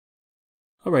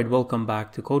Alright, welcome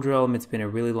back to Code Realm. It's been a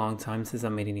really long time since I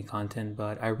made any content,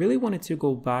 but I really wanted to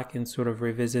go back and sort of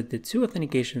revisit the two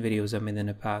authentication videos I made in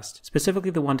the past, specifically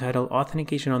the one titled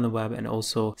Authentication on the Web and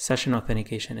also Session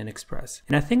Authentication in Express.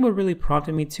 And I think what really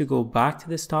prompted me to go back to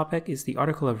this topic is the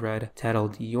article I've read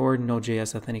titled Your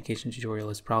Node.js Authentication Tutorial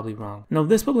is Probably Wrong. Now,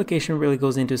 this publication really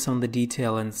goes into some of the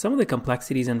detail and some of the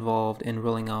complexities involved in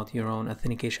rolling out your own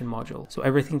authentication module. So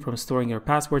everything from storing your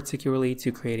password securely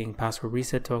to creating password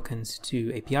reset tokens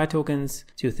to API tokens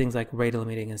to things like rate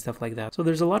limiting and stuff like that. So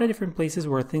there's a lot of different places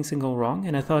where things can go wrong,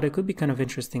 and I thought it could be kind of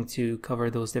interesting to cover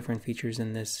those different features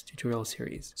in this tutorial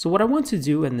series. So what I want to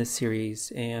do in this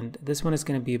series, and this one is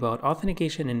going to be about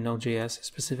authentication in Node.js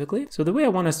specifically. So the way I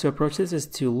want us to approach this is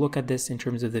to look at this in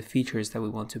terms of the features that we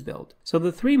want to build. So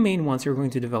the three main ones you're going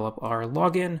to develop are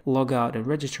login, logout, and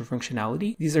register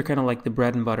functionality. These are kind of like the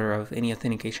bread and butter of any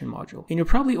authentication module. And you're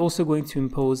probably also going to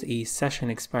impose a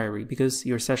session expiry because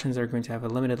your sessions are going to have a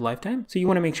limited lifetime. So you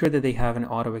want to make sure that they have an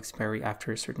auto expiry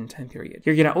after a certain time period.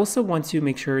 You're going to also want to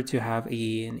make sure to have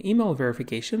an email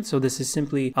verification. So this is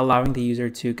simply allowing the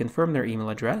user to confirm their email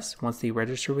address once they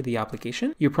register with the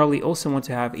application. You probably also want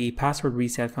to have a password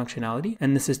reset functionality,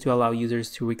 and this is to allow users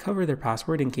to recover their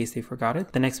password in case they forgot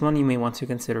it. The next one you may want to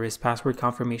consider is password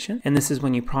confirmation, and this is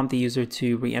when you prompt the user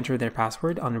to re-enter their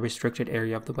password on a restricted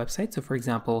area of the website. So for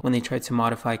example, when they try to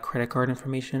modify credit card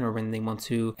information or when they want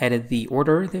to edit the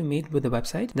order they made with the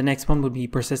website. The next one would be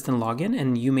persistent login,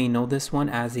 and you may know this one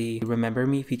as a remember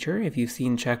me feature. If you've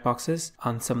seen checkboxes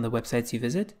on some of the websites you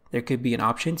visit, there could be an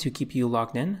option to keep you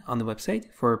logged in on the website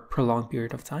for a prolonged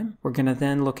period of time. We're going to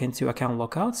then look into account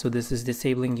lockout. So this is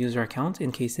disabling user account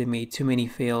in case they made too many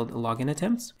failed login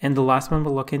attempts. And the last one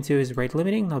we'll look into is rate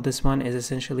limiting. Now this one is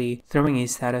essentially throwing a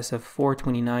status of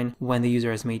 429 when the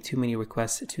user has made too many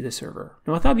requests to the server.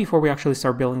 Now I thought before we actually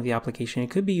start building the application,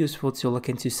 it could be useful to look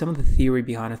into some of the theory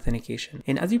behind authentication.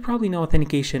 And as you probably know,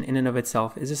 authentication in and of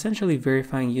itself is essentially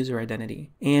verifying user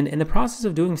identity. And in the process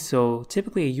of doing so,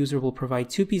 typically a user will provide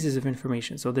two pieces of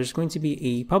information. So there's going to be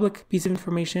a public piece of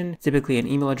information, typically an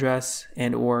email address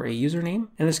and or a username.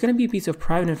 And there's going to be a piece of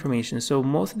private information. So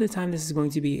most of the time this is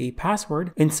going to be a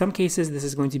password. In some cases, this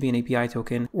is going to be an API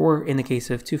token, or in the case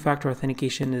of two-factor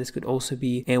authentication, this could also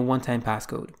be a one-time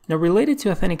passcode. Now related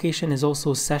to authentication is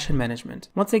also session management.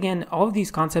 Once again, all of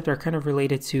these concepts are kind of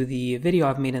related to the video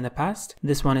I've made in the past.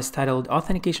 This one is titled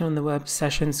Authentication on the Web,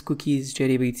 Sessions, Cookies,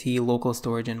 JWT, Local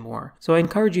Storage, and more. So I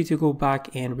encourage you to go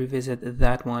back and revisit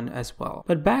that one as well.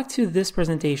 But back to this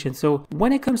presentation. So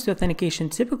when it comes to authentication,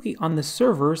 typically on the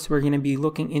servers, we're going to be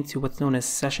looking into what's known as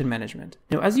session management.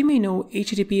 Now, as you may know,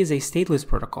 HTTP is a stateless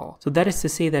protocol. So that is to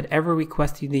say that every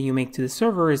request that you make to the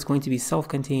server is going to be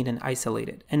self-contained and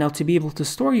isolated. And now to be able to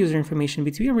store user information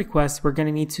between requests, we're going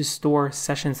to need to store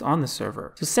sessions on the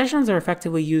server. So sessions are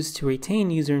effectively used to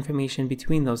retain user information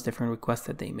between those different requests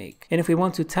that they make. And if we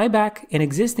want to tie back an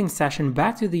existing session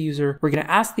back to the user, we're going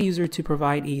to ask the user to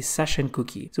provide a session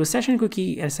cookie. So a session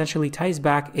cookie essentially ties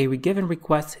back a given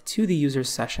request to the user's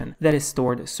session that is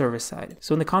stored server-side.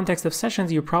 So in the context of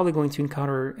sessions, you're probably going to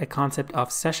encounter a concept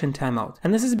of session timeout.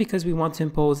 And this is because we want to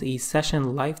impose a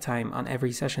session lifetime on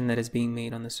every session that is being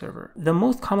made on the server. The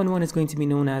most common one is going to be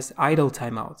known as idle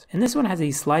timeout. And this one has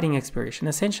a sliding expiration.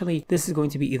 Essentially, this is going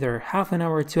to be either half an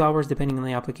hour, 2 hours, depending on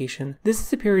the application. This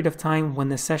is a period of time when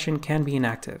the session can be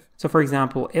inactive. So for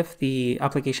example, if the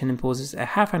application imposes a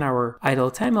half an hour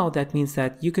idle timeout, that means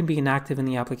that you can be inactive in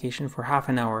the application for half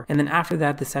an hour, and then after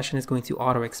that the session is going to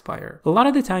auto expire. A lot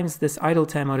of the times this idle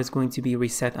timeout is going to be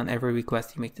reset on every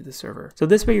request you make to the server. So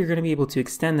this way you're going to be able to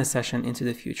extend the session into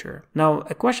the future. Now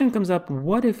a question comes up,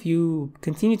 what if you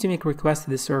continue to make requests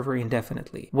to the server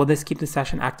indefinitely? Will this keep the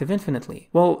session active infinitely?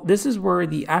 Well, this is where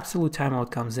the absolute timeout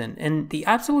comes in. And the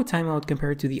absolute timeout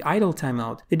compared to the idle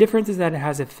timeout, the difference is that it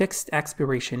has a fixed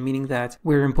expiration, meaning that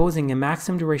we're imposing a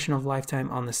maximum duration of lifetime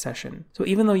on the session. So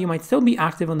even though you might still be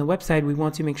active on the website, we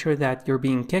want to make sure that you're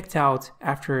being kicked out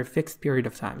after a fixed period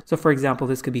of time. So for example,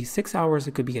 this could be 6 hours,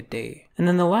 it could be a day. And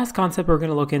then the last concept we're going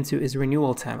to look into is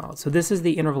renewal timeout. So this is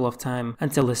the interval of time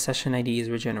until the session ID is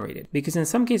regenerated. Because in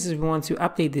some cases, we want to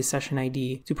update the session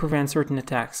ID to prevent certain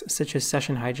attacks, such as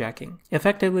session hijacking.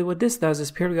 Effectively, what this does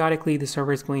is periodically the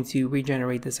server is going to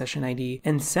regenerate the session ID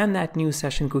and send that new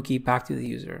session cookie back to the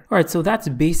user. All right, so that's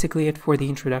basically it for the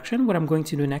introduction. What I'm going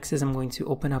to do next is I'm going to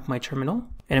open up my terminal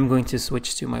and I'm going to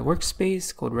switch to my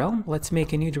workspace, Code Realm. Let's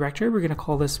make a new directory. We're going to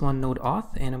call this one Node Auth,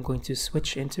 and I'm going to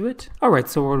switch into it. All right,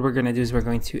 so what we're going to do is is we're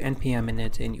going to npm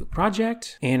init a new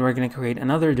project, and we're going to create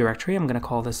another directory. I'm going to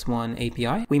call this one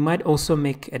API. We might also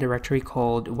make a directory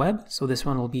called web. So this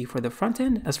one will be for the front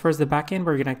end. As far as the back end,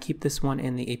 we're going to keep this one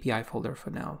in the API folder for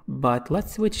now. But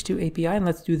let's switch to API and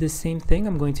let's do the same thing.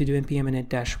 I'm going to do npm init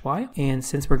 -y. And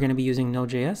since we're going to be using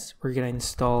Node.js, we're going to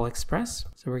install Express.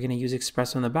 So we're going to use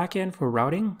Express on the back end for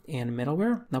routing and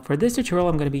middleware. Now for this tutorial,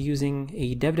 I'm going to be using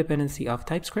a dev dependency of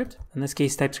TypeScript. In this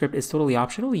case, TypeScript is totally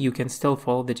optional. You can still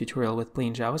follow the tutorial with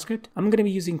plain JavaScript. I'm going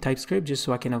to be using TypeScript just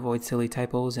so I can avoid silly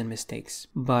typos and mistakes.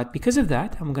 But because of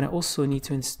that, I'm going to also need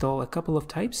to install a couple of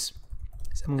types.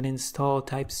 So I'm going to install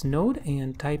types node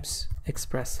and types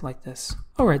express like this.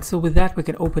 Alright, so with that, we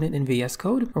can open it in VS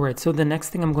Code. Alright, so the next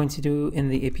thing I'm going to do in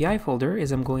the API folder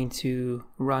is I'm going to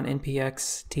run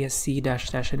npx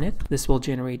tsc-init. This will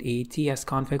generate a ts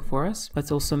config for us.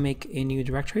 Let's also make a new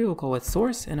directory. We'll call it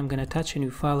source, and I'm going to touch a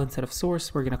new file instead of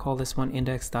source. We're going to call this one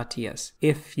index.ts.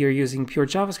 If you're using pure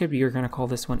JavaScript, you're going to call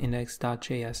this one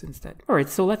index.js instead. Alright,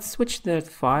 so let's switch that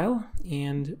file,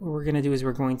 and what we're going to do is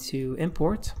we're going to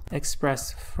import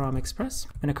express from express.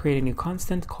 I'm going to create a new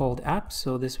constant called app,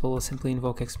 so this will simply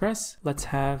invoke Express. Let's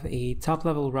have a top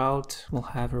level route.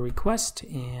 We'll have a request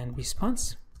and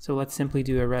response. So let's simply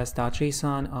do a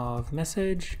res.json of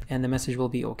message, and the message will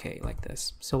be okay like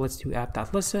this. So let's do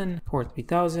app.listen, port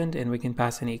 3000, and we can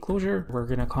pass in a closure. We're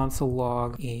going to console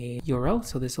log a URL.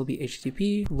 So this will be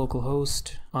HTTP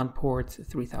localhost on port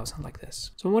 3000 like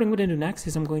this. So what I'm going to do next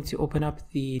is I'm going to open up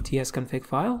the tsconfig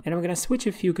file, and I'm going to switch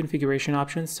a few configuration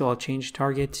options. So I'll change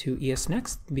target to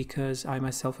ESNext because I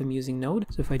myself am using Node.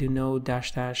 So if I do node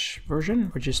 --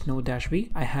 version or just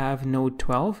node-v, I have node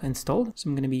 12 installed. So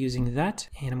I'm going to be using that.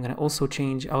 And I'm going to also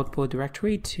change output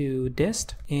directory to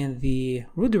dist, and the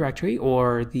root directory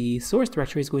or the source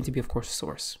directory is going to be, of course,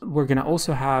 source. We're going to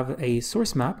also have a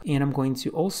source map, and I'm going to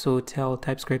also tell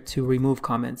TypeScript to remove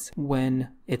comments when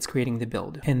it's creating the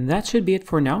build. And that should be it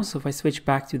for now. So if I switch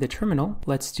back to the terminal,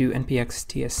 let's do npx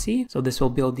tsc. So this will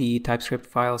build the TypeScript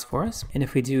files for us. And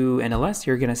if we do nls,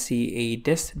 you're going to see a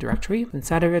dist directory.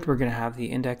 Inside of it, we're going to have the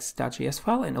index.js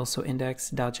file and also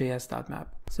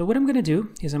index.js.map. So what I'm going to do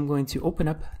is I'm going to open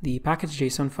up the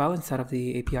package.json file inside of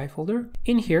the API folder.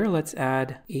 In here, let's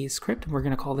add a script. We're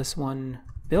going to call this one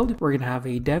build. We're going to have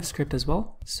a dev script as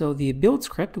well. So the build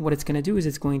script, what it's going to do is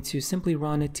it's going to simply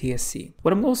run a TSC.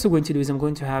 What I'm also going to do is I'm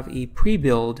going to have a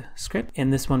pre-build script,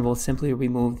 and this one will simply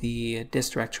remove the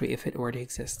dist directory if it already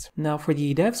exists. Now for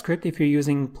the dev script, if you're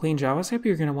using plain JavaScript,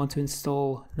 you're going to want to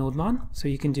install nodemon. So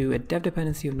you can do a dev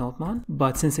dependency of nodemon,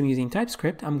 but since I'm using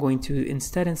TypeScript, I'm going to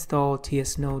instead install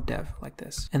tsnodedev like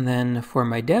this. And then for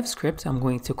my dev script, I'm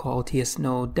going to call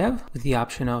tsnodedev with the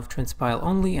option of transpile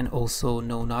only and also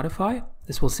no notify.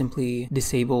 This will simply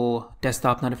disable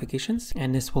desktop notifications,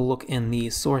 and this will look in the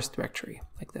source directory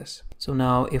like this. So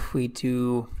now if we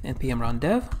do npm run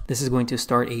dev, this is going to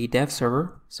start a dev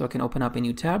server, so I can open up a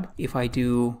new tab. If I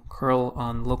do curl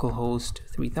on localhost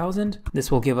 3000,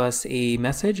 this will give us a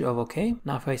message of okay.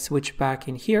 Now if I switch back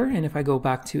in here, and if I go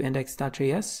back to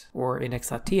index.js or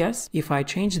index.ts, if I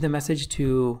change the message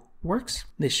to works,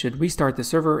 this should restart the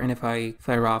server, and if I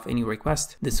fire off any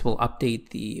request, this will update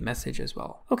the message as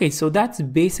well. Okay, so that's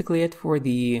basically it for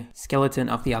the skeleton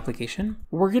of the application.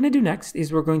 What we're going to do next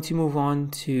is we're going to move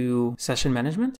on to session management.